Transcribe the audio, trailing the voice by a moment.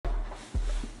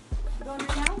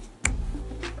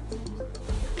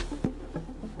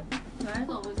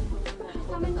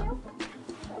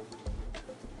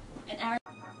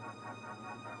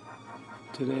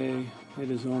Today it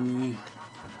is only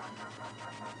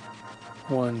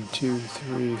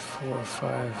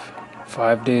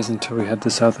 5 days until we head to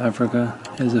South Africa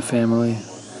as a family.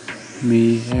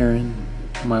 Me, Aaron,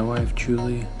 my wife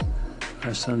Julie,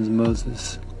 our sons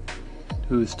Moses,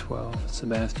 who is 12,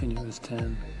 Sebastian, who is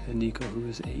 10, and Nico, who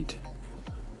is 8.